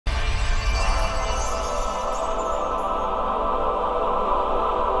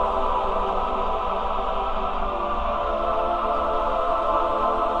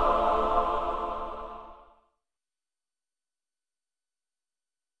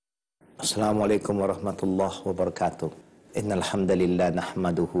Assalamualaikum warahmatullahi wabarakatuh. Innal hamdalillah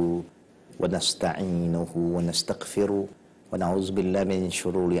nahmaduhu wa nasta'inuhu wa nastaghfiruh wa na'udzu billahi min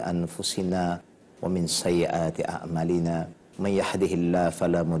shururi anfusina wa min sayyiati a'malina. May yahdihillahu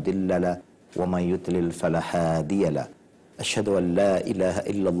fala mudilla lahu wa may yudlil fala hadiya lahu. Asyhadu an la ilaha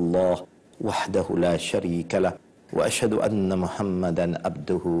illallah wahdahu la syarika lahu wa asyhadu anna Muhammadan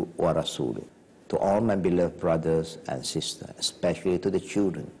abduhu wa rasuluh. To all my beloved brothers and sisters, especially to the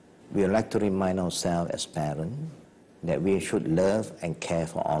children, we would like to remind ourselves as parents that we should love and care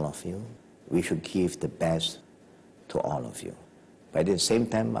for all of you. We should give the best to all of you. But at the same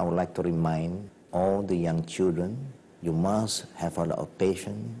time, I would like to remind all the young children, you must have a lot of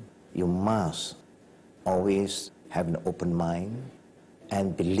patience. You must always have an open mind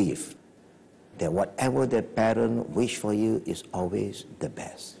and believe that whatever the parent wish for you is always the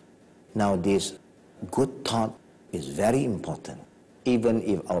best. Now, this good thought is very important. Even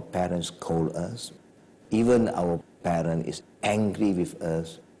if our parents scold us, even our parent is angry with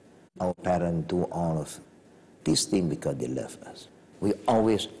us, our parents do all of these things because they love us. We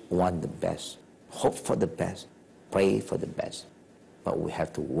always want the best, hope for the best, pray for the best. But we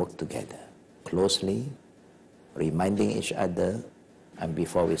have to work together, closely, reminding each other, and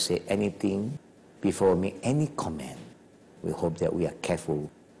before we say anything, before we make any comment, we hope that we are careful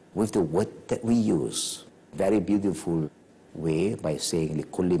with the word that we use. Very beautiful way by saying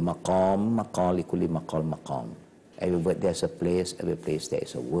likulli maqam maqal, likulli maqal maqam. Every word there's a place, every place there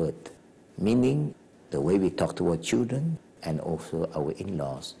is a word. Meaning the way we talk to our children and also our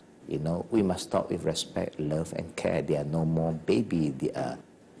in-laws, we must talk with respect, love and care. They are no more baby, they are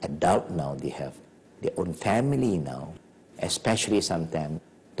adult now, they have their own family now. Especially sometimes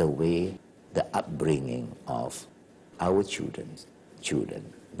the way, the upbringing of our children,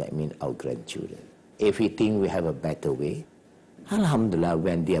 that means our grandchildren. If we think we have a better way, Alhamdulillah,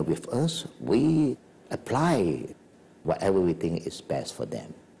 when they are with us, we apply whatever we think is best for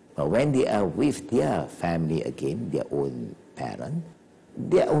them. But when they are with their family again, their own parent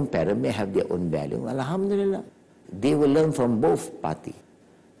may have their own value. Alhamdulillah, they will learn from both parties.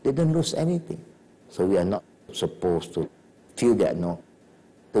 They don't lose anything. So we are not supposed to feel that, no,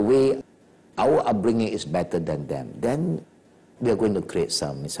 the way our upbringing is better than them. Then we are going to create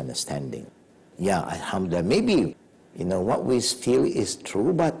some misunderstanding. Yeah, Alhamdulillah, maybe what we feel is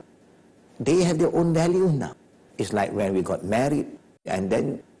true, but they have their own value now. It's like when we got married, and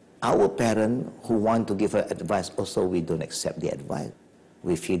then our parents who want to give us advice, also we don't accept the advice.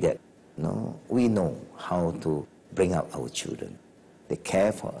 We feel that, we know how to bring up our children. They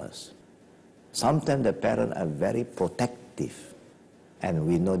care for us. Sometimes the parents are very protective, and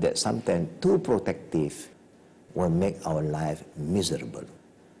we know that sometimes too protective will make our life miserable.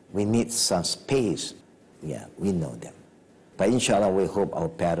 We need some space. Yeah, we know them. But inshallah, we hope our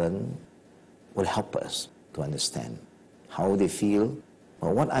parents will help us to understand how they feel.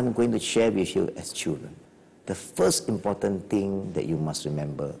 But what I'm going to share with you as children, the first important thing that you must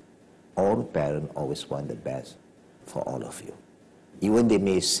remember, all parents always want the best for all of you. Even they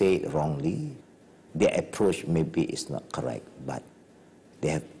may say it wrongly, their approach maybe is not correct, but they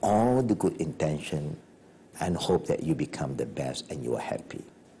have all the good intention and hope that you become the best and you are happy.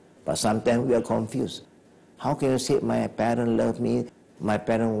 But sometimes we are confused. How can you say my parents love me, my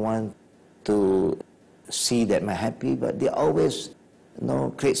parents want to see that I'm happy, but they always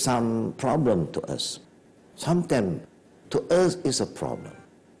create some problem to us. Sometimes to us it's a problem.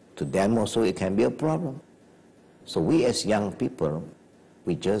 To them also it can be a problem. So we as young people,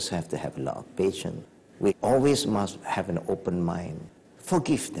 we just have to have a lot of patience. We always must have an open mind.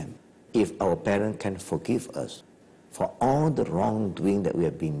 Forgive them. If our parents can forgive us for all the wrongdoing that we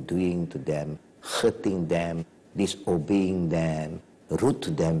have been doing to them, hurting them, disobeying them, rude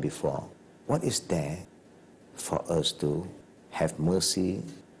to them before, what is there for us to have mercy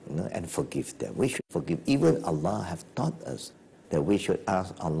and forgive them? We should forgive. Even Allah have taught us that we should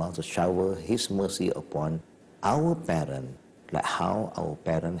ask Allah to shower His mercy upon our parents, like how our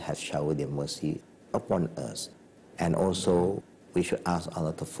parents have showered their mercy upon us. And also, we should ask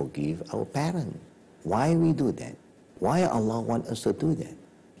Allah to forgive our parents. Why we do that? Why Allah want us to do that?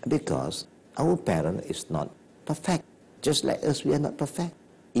 Because our parent is not perfect. Just like us, we are not perfect.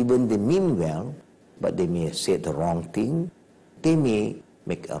 Even they mean well, but they may say the wrong thing. They may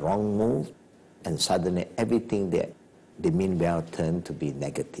make a wrong move, and suddenly everything that they mean well turn to be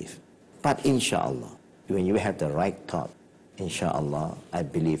negative. But inshallah, when you have the right thought, inshallah, I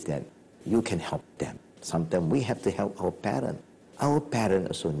believe that you can help them. Sometimes we have to help our parents. Our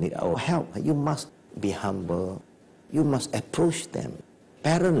parents also need our help. You must be humble. You must approach them.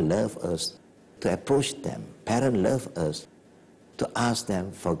 Parents love us to approach them. Parents love us to ask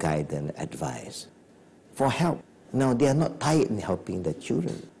them for guidance, advice, for help. Now, they are not tired in helping the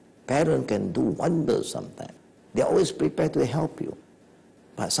children. Parents can do wonders sometimes. They're always prepared to help you.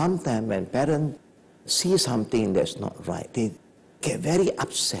 But sometimes when parents see something that's not right, they get very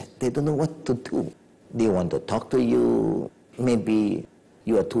upset. They don't know what to do. They want to talk to you. Maybe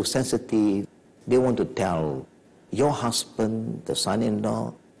you are too sensitive. They want to tell your husband, the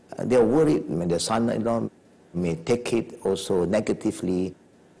son-in-law. They're worried when the son-in-law may take it also negatively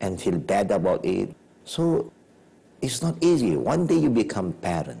and feel bad about it. So it's not easy. One day you become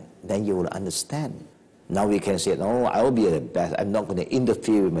parent, then you will understand. Now we can say, no, I will be the best. I'm not going to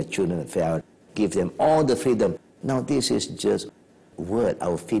interfere with my children's affairs. Give them all the freedom. Now this is just word,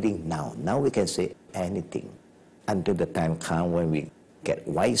 our feeling now. Now we can say anything. Until the time comes when we get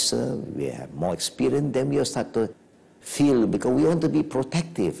wiser, we have more experience, then we'll start to feel, because we want to be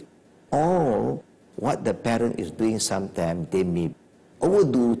protective. All what the parent is doing sometimes, they may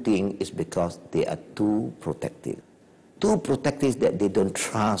overdo things is because they are too protective. Too protective that they don't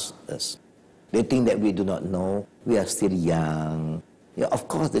trust us. They think that we do not know, we are still young. Yeah, of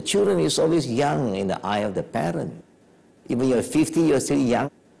course, the children is always young in the eye of the parent. Even you're 50, you're still young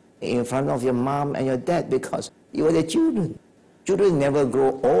in front of your mom and your dad because you are the children. Children never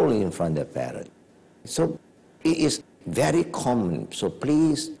grow old in front of their parent. So it is very common. So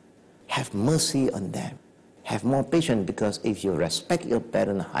please have mercy on them. Have more patience, because if you respect your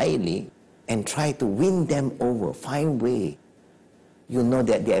parent highly and try to win them over, find way. You know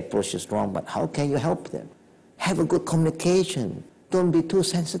that their approach is wrong, but how can you help them? Have a good communication. Don't be too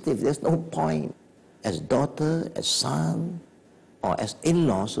sensitive. There's no point. As daughter, as son, or as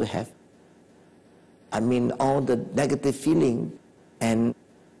in-laws, we have, all the negative feeling, and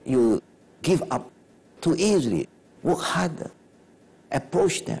you give up too easily. Work harder.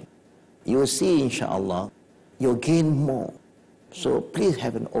 Approach them. You will see, inshallah, you'll gain more. So please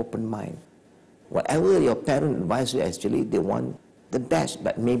have an open mind. Whatever your parent advises you, actually, they want the best,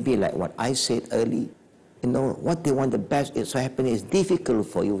 but maybe like what I said early, what they want the best is so happening is difficult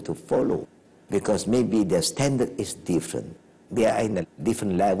for you to follow, because maybe their standard is different. They are in a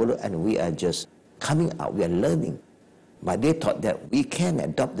different level and we are just coming out, we are learning. But they thought that we can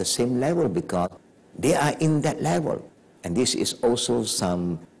adopt the same level because they are in that level. And this is also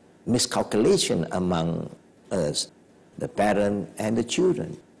some miscalculation among us, the parent and the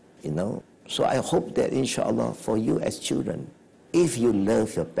children, So I hope that inshallah for you as children, if you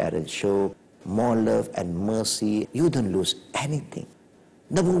love your parents, show more love and mercy, you don't lose anything.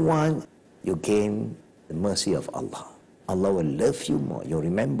 Number one, you gain the mercy of Allah. Allah will love you more. You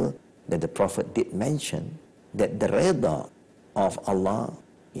remember that the Prophet did mention that the rida of Allah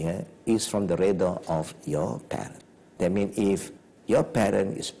is from the rida of your parent. That means if your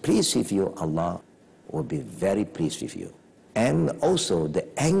parent is pleased with you, Allah will be very pleased with you. And also the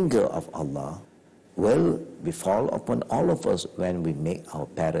anger of Allah will befall upon all of us when we make our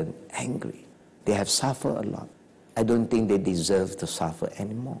parents angry. They have suffered a lot. I don't think they deserve to suffer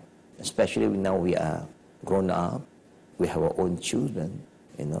anymore. Especially now we are grown up, we have our own children,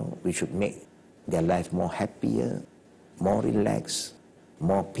 we should make their life more happier, more relaxed,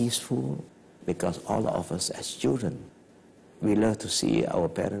 more peaceful, because all of us as children, we love to see our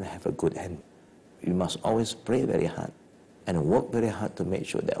parents have a good end. We must always pray very hard and work very hard to make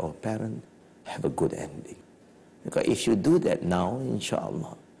sure that our parents have a good ending. Because if you do that now,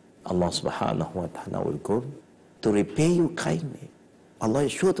 inshallah, Allah subhanahu wa ta'ala will go to repay you kindly. Allah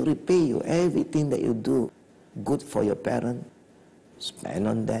is sure to repay you everything that you do good for your parents. Spend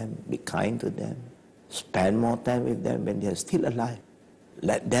on them, be kind to them, spend more time with them when they are still alive.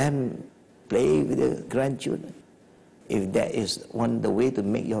 Let them play with their grandchildren. If that is the way to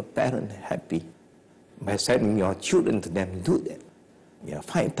make your parents happy, by sending your children to them, do that.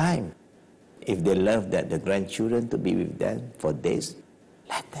 Find time. If they love that the grandchildren to be with them for days,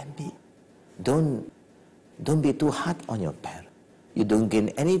 let them be. Don't be too hard on your parents. You don't gain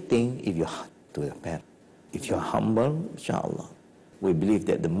anything if you're hard to your parents. If you're humble, inshallah, we believe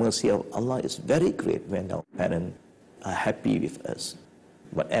that the mercy of Allah is very great when our parents are happy with us.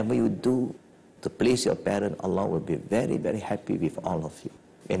 Whatever you do to please your parents, Allah will be very, very happy with all of you.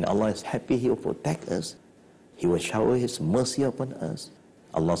 When Allah is happy, He will protect us. He will shower His mercy upon us.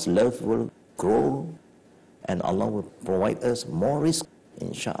 Allah's love will grow, and Allah will provide us more risk,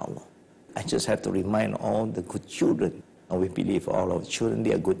 inshallah. I just have to remind all the good children, and we believe all of children,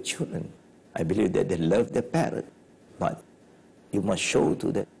 they are good children. I believe that they love their parent, but you must show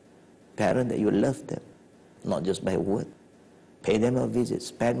to the parent that you love them, not just by word. Pay them a visit,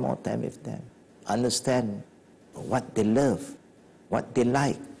 spend more time with them, understand what they love, what they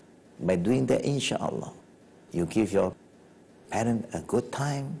like. By doing that, inshallah, you give your parent a good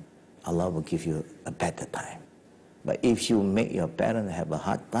time, Allah will give you a better time. But if you make your parent have a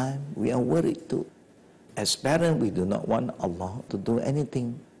hard time, we are worried too. As parents, we do not want Allah to do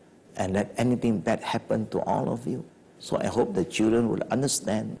anything and let anything bad happen to all of you. So I hope the children will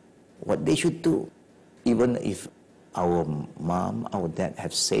understand what they should do. Even if our mom, our dad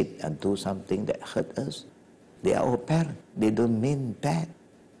have said and do something that hurt us, they are our parents. They don't mean bad.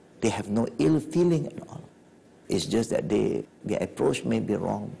 They have no ill feeling at all. It's just that their approach may be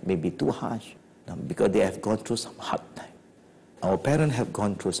wrong, may be too harsh, because they have gone through some hard time. Our parents have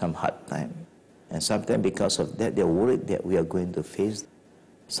gone through some hard time, and sometimes because of that, they're worried that we are going to face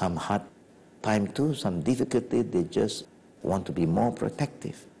some hard time too, some difficulty. They just want to be more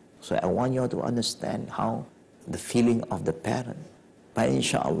protective. So I want you all to understand how the feeling of the parent. But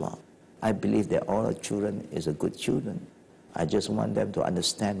inshallah, I believe that all our children is a good children. I just want them to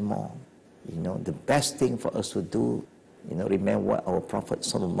understand more. The best thing for us to do, remember what our Prophet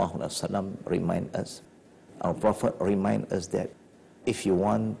sallallahu alaihi wasallam remind us. Our Prophet remind us that if you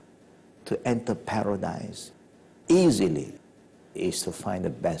want to enter paradise easily, is to find the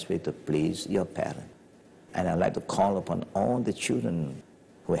best way to please your parent. And I'd like to call upon all the children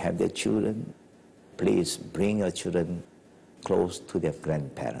who have their children, please bring your children close to their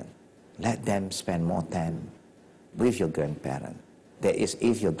grandparent. Let them spend more time with your grandparent. That is,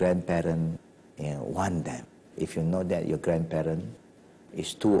 if your grandparent want them. If you know that your grandparent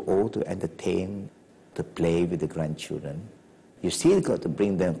is too old to entertain, to play with the grandchildren, you still got to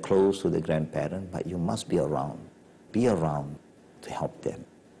bring them close to the grandparent, but you must be around. Be around to help them.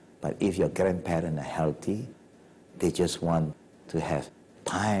 But if your grandparents are healthy, they just want to have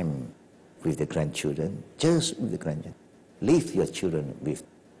time with the grandchildren, just with the grandchildren. Leave your children with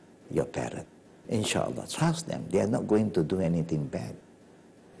your parent. Inshallah, trust them. They are not going to do anything bad.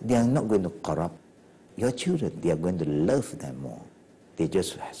 They are not going to corrupt your children. They are going to love them more. They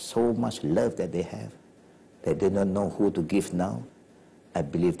just have so much love that they have that they don't know who to give now. I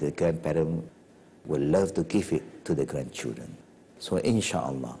believe the grandparent will love to give it to the grandchildren. So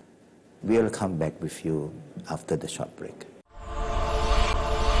inshallah, we'll come back with you after the short break.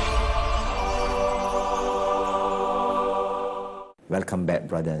 Welcome back,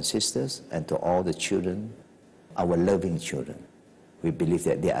 brothers and sisters, and to all the children, our loving children. We believe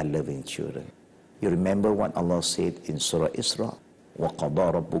that they are loving children. You remember what Allah said in Surah Isra?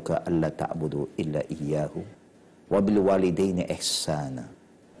 وَقَضَى رَبُّكَ أَلَّا تَعْبُدُوا إِلَّا إِيَّاهُ وَبِالْوَالِدَيْنِ إِحْسَانًا.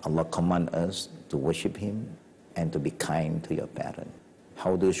 Allah commands us to worship Him and to be kind to your parents.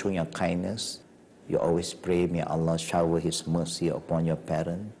 How do you show your kindness? You always pray, may Allah shower His mercy upon your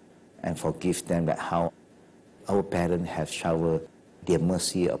parents and forgive them, like how our parents have showered their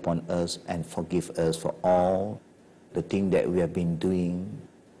mercy upon us and forgive us for all the things that we have been doing,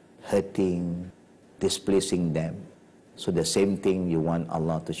 hurting, displeasing them. So the same thing, you want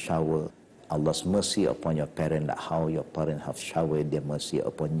Allah to shower Allah's mercy upon your parents, like how your parents have showered their mercy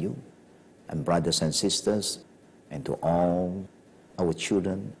upon you. And brothers and sisters, and to all our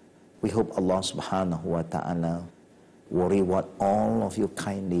children, we hope Allah subhanahu wa ta'ala will reward all of you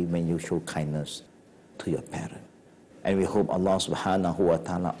kindly when you show kindness to your parents. And we hope Allah subhanahu wa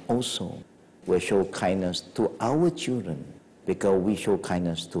ta'ala also will show kindness to our children, because we show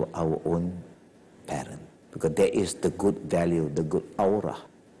kindness to our own parents. Because there is the good value, the good aura.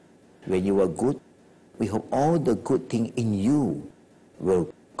 When you are good, we hope all the good thing in you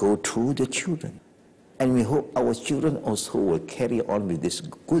will go through the children. And we hope our children also will carry on with this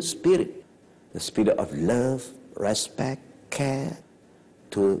good spirit, the spirit of love, respect, care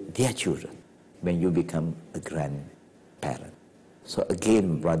to their children when you become a grandparent. So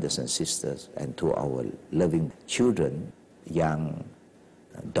again, brothers and sisters, and to our loving children, young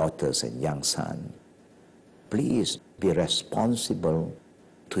daughters and young sons, please be responsible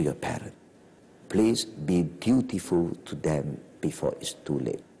to your parents. Please be dutiful to them before it's too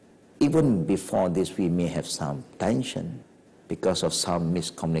late. Even before this, we may have some tension because of some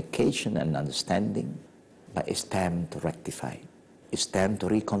miscommunication and understanding, but it's time to rectify. It's time to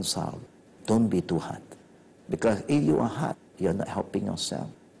reconcile. Don't be too hard. Because if you are hard, you're not helping yourself,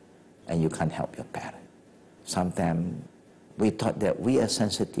 and you can't help your parents. Sometimes we thought that we are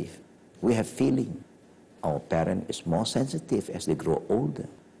sensitive. We have feeling. Our parent is more sensitive as they grow older,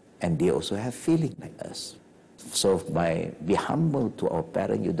 and they also have feeling like us. So be humble to our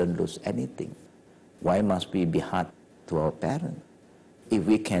parent, you don't lose anything. Why must we be hard to our parent? If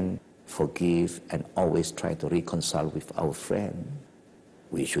we can forgive and always try to reconcile with our friend,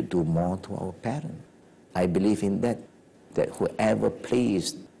 we should do more to our parent. I believe in that whoever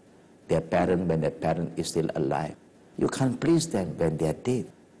pleased their parent when their parent is still alive, you can't please them when they are dead.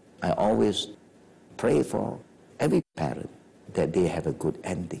 I always pray for every parent that they have a good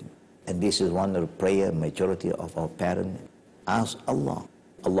ending. And this is one of the prayer majority of our parents ask Allah,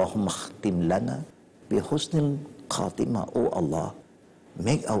 Allahumma khtim lana bi husnil khatima. Oh Allah,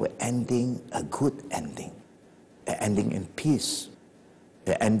 make our ending a good ending, an ending in peace,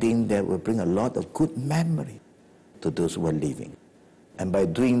 an ending that will bring a lot of good memory to those who are living. And by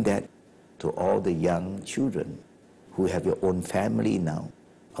doing that, to all the young children who have your own family now,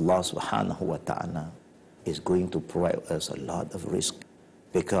 Allah subhanahu wa ta'ala is going to provide us a lot of risk,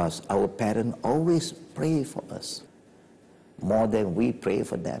 because our parents always pray for us more than we pray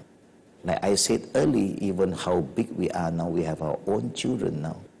for them. Like I said earlier, even how big we are now, we have our own children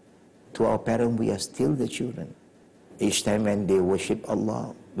now. To our parents, we are still the children. Each time when they worship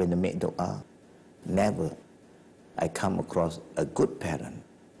Allah, when they make dua, never I come across a good parent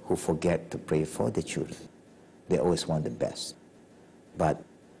who forget to pray for the children. They always want the best. But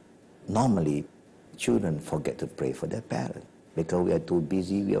normally, children forget to pray for their parents because we are too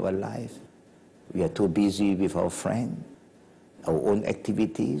busy with our life. We are too busy with our friends, our own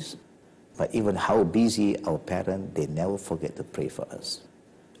activities. But even how busy our parents, they never forget to pray for us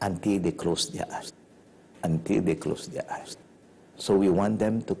until they close their eyes. Until they close their eyes. So we want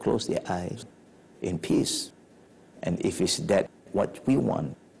them to close their eyes in peace. And if it's that what we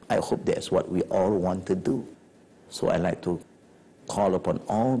want, I hope that's what we all want to do. So I like to call upon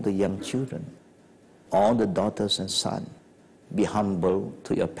all the young children, all the daughters and sons, be humble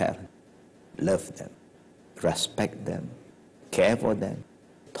to your parents. Love them, respect them, care for them,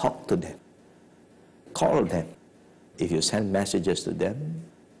 talk to them, call them. If you send messages to them,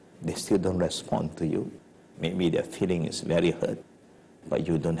 they still don't respond to you. Maybe their feeling is very hurt, but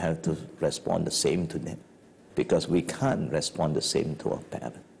you don't have to respond the same to them, because we can't respond the same to our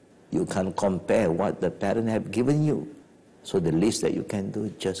parents. You can't compare what the parents have given you. So the least that you can do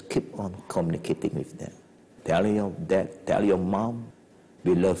is just keep on communicating with them. Tell your dad, tell your mom,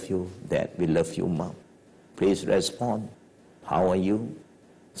 we love you, dad, we love you, mom. Please respond. How are you?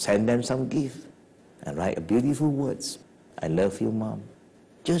 Send them some gift and write beautiful words. I love you, mom.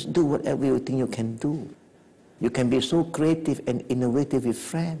 Just do whatever you think you can do. You can be so creative and innovative with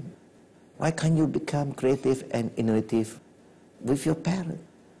friends. Why can't you become creative and innovative with your parents?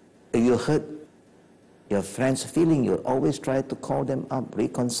 If you hurt your friends' feeling, you always try to call them up,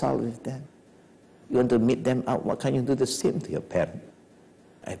 reconcile with them. You want to meet them up, why can't you do the same to your parents?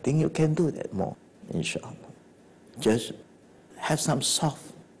 I think you can do that more, inshallah. Just have some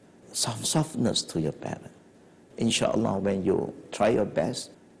softness to your parents. Inshallah, when you try your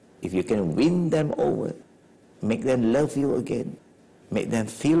best, if you can win them over, make them love you again, make them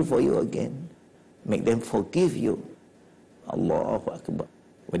feel for you again, make them forgive you. Allahu Akbar.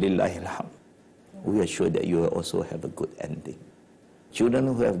 Walillahi alhamd. We are sure that you will also have a good ending. Children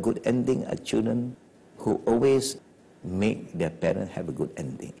who have good ending are children who always make their parents have a good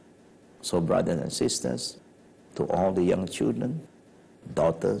ending. So brothers and sisters, to all the young children,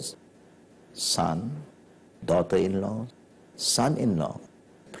 daughters, son, daughter-in-law, son-in-law,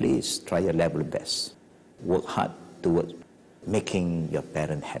 please try your level best. Work hard towards making your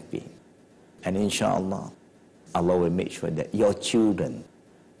parents happy. And inshallah, Allah will make sure that your children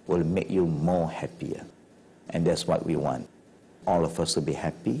will make you more happier. And that's what we want. All of us to be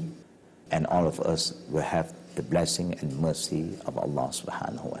happy, and all of us will have the blessing and mercy of Allah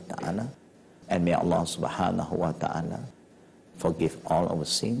subhanahu wa ta'ala. And may Allah subhanahu wa ta'ala forgive all our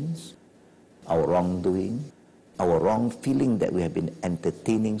sins, our wrongdoing, our wrong feeling that we have been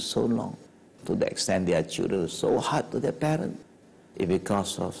entertaining so long, to the extent their children are so hard to their parents. If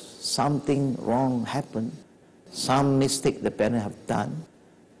because of something wrong happened, some mistake the parents have done,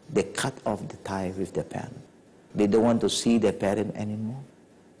 they cut off the tie with their parents. They don't want to see their parents anymore.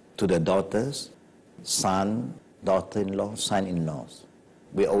 To the daughters, son, daughter-in-law, son-in-laws,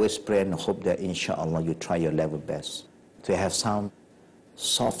 we always pray and hope that inshallah you try your level best to have some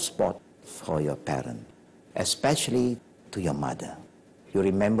soft spot for your parent, especially to your mother. You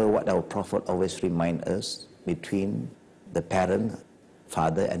remember what our Prophet always reminds us between the parent,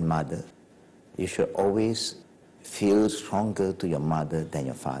 father and mother. You should always feel stronger to your mother than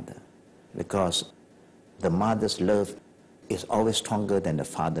your father, because the mother's love is always stronger than the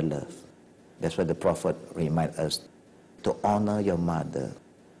father's love. That's why the Prophet reminds us to honor your mother,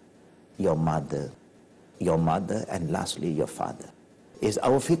 your mother, your mother, and lastly your father. It's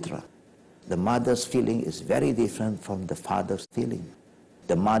our fitrah. The mother's feeling is very different from the father's feeling.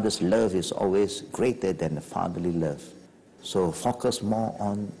 The mother's love is always greater than the fatherly love. So focus more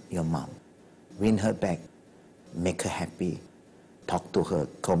on your mom. Win her back. Make her happy. Talk to her.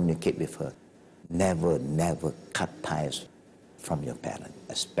 Communicate with her. Never, never cut ties from your parent,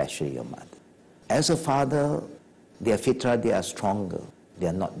 especially your mother. As a father, Their fitra, they are stronger. They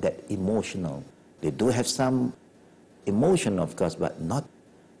are not that emotional. They do have some emotion, of course, but not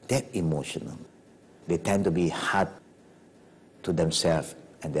that emotional. They tend to be hard to themselves,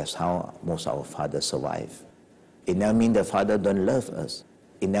 and that's how most of our fathers survive. It never means the father don't love us.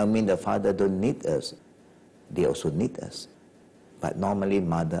 It never means the father don't need us. They also need us. But normally,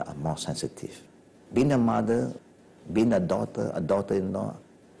 mothers are more sensitive. Being a mother, being a daughter-in-law,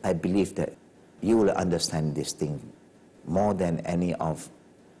 I believe that you will understand this thing more than any of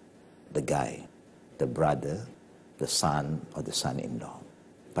the guy, the brother, the son, or the son-in-law.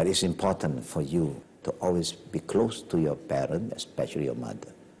 But it's important for you to always be close to your parent, especially your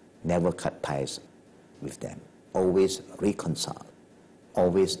mother. Never cut ties with them. Always reconcile.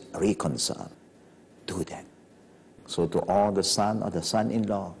 Always reconcile. Do that. So to all the son or the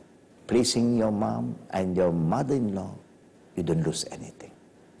son-in-law, pleasing your mom and your mother-in-law, you don't lose anything.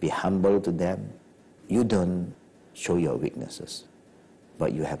 Be humble to them. You don't show your weaknesses,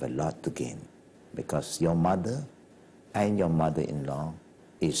 but you have a lot to gain, because your mother and your mother-in-law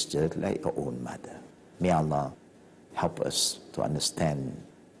is just like your own mother. May Allah help us to understand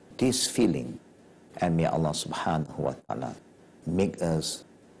this feeling, and may Allah subhanahu wa ta'ala make us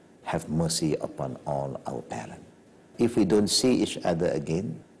have mercy upon all our parents. If we don't see each other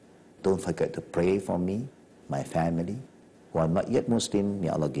again, don't forget to pray for me, my family. Who are not yet Muslim, may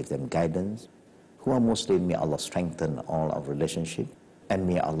Allah give them guidance. Who are Muslim, may Allah strengthen all our relationship. And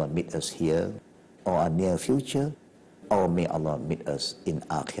may Allah meet us here or our near future, or may Allah meet us in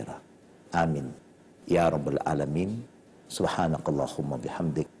Akhirah. Amin. Ya Rabbal Alameen. Subhanakallahumma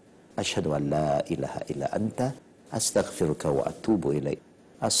bihamdik. Ashhadu an la ilaha illa anta. Astaghfiruka wa atubu ilayk.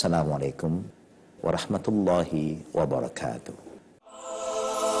 Assalamualaikum warahmatullahi wabarakatuh.